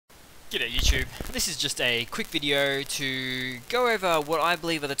G'day YouTube, this is just a quick video to go over what I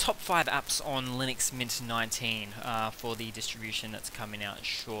believe are the top 5 apps on Linux Mint 19 for the distribution that's coming out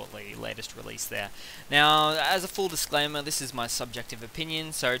shortly, latest release there. Now, as a full disclaimer, this is my subjective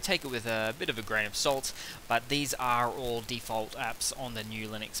opinion, so take it with a bit of a grain of salt, but these are all default apps on the new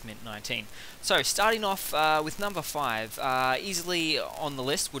Linux Mint 19. So, starting off with number 5, easily on the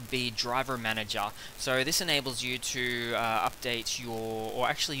list would be Driver Manager. So this enables you to update or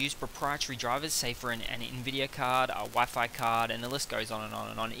actually use proprietary drivers, say for an NVIDIA card, a Wi-Fi card, and the list goes on and on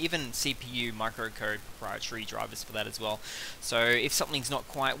and on. Even CPU microcode proprietary drivers for that as well. So if something's not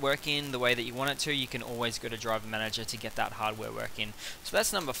quite working the way that you want it to, you can always go to Driver Manager to get that hardware working. So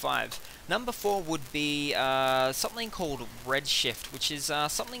that's number 5. Number 4 would be something called Redshift, which is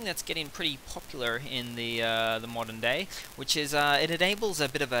something that's getting pretty popular in the modern day, which is it enables a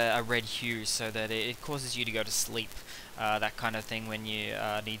bit of a red hue so that it causes you to go to sleep, that kind of thing when you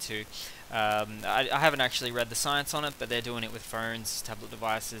need to. I haven't actually read the science on it, but they're doing it with phones, tablet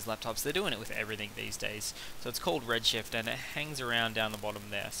devices, laptops. They're doing it with everything these days. So it's called Redshift, and it hangs around down the bottom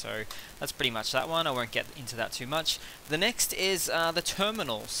there. So that's pretty much that one. I won't get into that too much. The next is the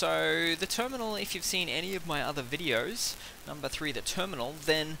terminal. So the terminal, if you've seen any of my other videos, number 3, the terminal,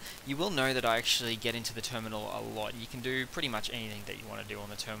 then you will know that I actually get into the terminal a lot. You can do pretty much anything that you want to do on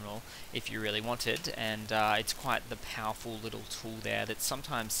the terminal if you really wanted, and it's quite the powerful little tool there that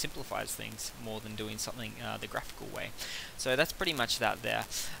sometimes simplifies things more than doing something the graphical way. So that's pretty much that there.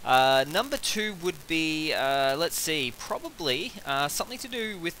 Number 2 would be, let's see, probably something to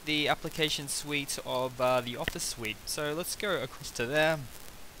do with the application suite of the Office suite. So let's go across to there.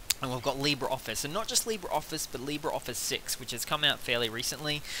 And we've got Libre Office, and not just Libre Office, but Libre Office 6, which has come out fairly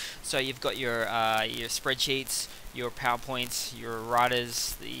recently. So you've got your spreadsheets, your PowerPoints, your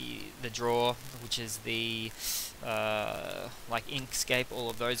writers, the drawer, which is the like Inkscape, all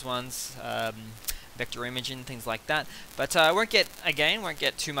of those ones, vector imaging, things like that. But won't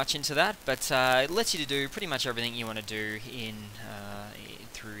get too much into that. But it lets you to do pretty much everything you want to do in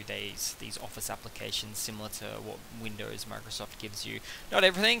through these Office applications, similar to what Windows, Microsoft gives you. Not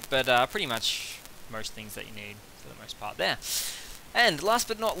everything, but pretty much most things that you need for the most part there. And last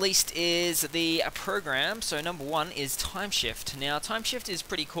but not least is the program. So number 1 is TimeShift. Now TimeShift is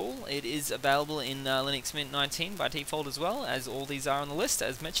pretty cool. It is available in Linux Mint 19 by default as well, as all these are on the list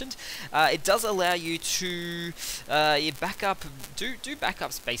as mentioned. It does allow you to backup, do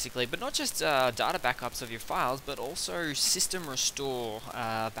backups basically, but not just data backups of your files, but also system restore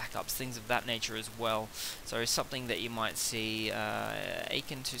backups, things of that nature as well. So something that you might see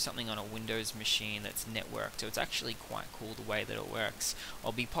akin to something on a Windows machine that's networked. So it's actually quite cool the way that it works.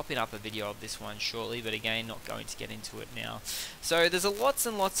 I'll be popping up a video of this one shortly, but again, not going to get into it now. So there's lots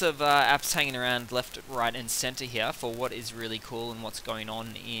and lots of apps hanging around left, right, and center here for what is really cool and what's going on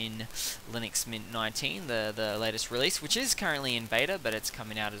in Linux Mint 19, the latest release, which is currently in beta, but it's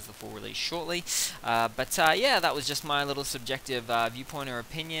coming out as the full release shortly. Yeah, that was just my little subjective viewpoint or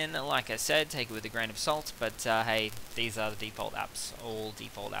opinion. Like I said, take it with a grain of salt, but hey, these are the default apps, all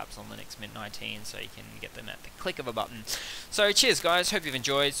default apps on Linux Mint 19, so you can get them at the click of a button. So cheers guys, hope you've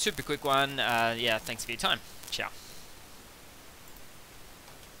enjoyed. Super quick one. Yeah, thanks for your time. Ciao.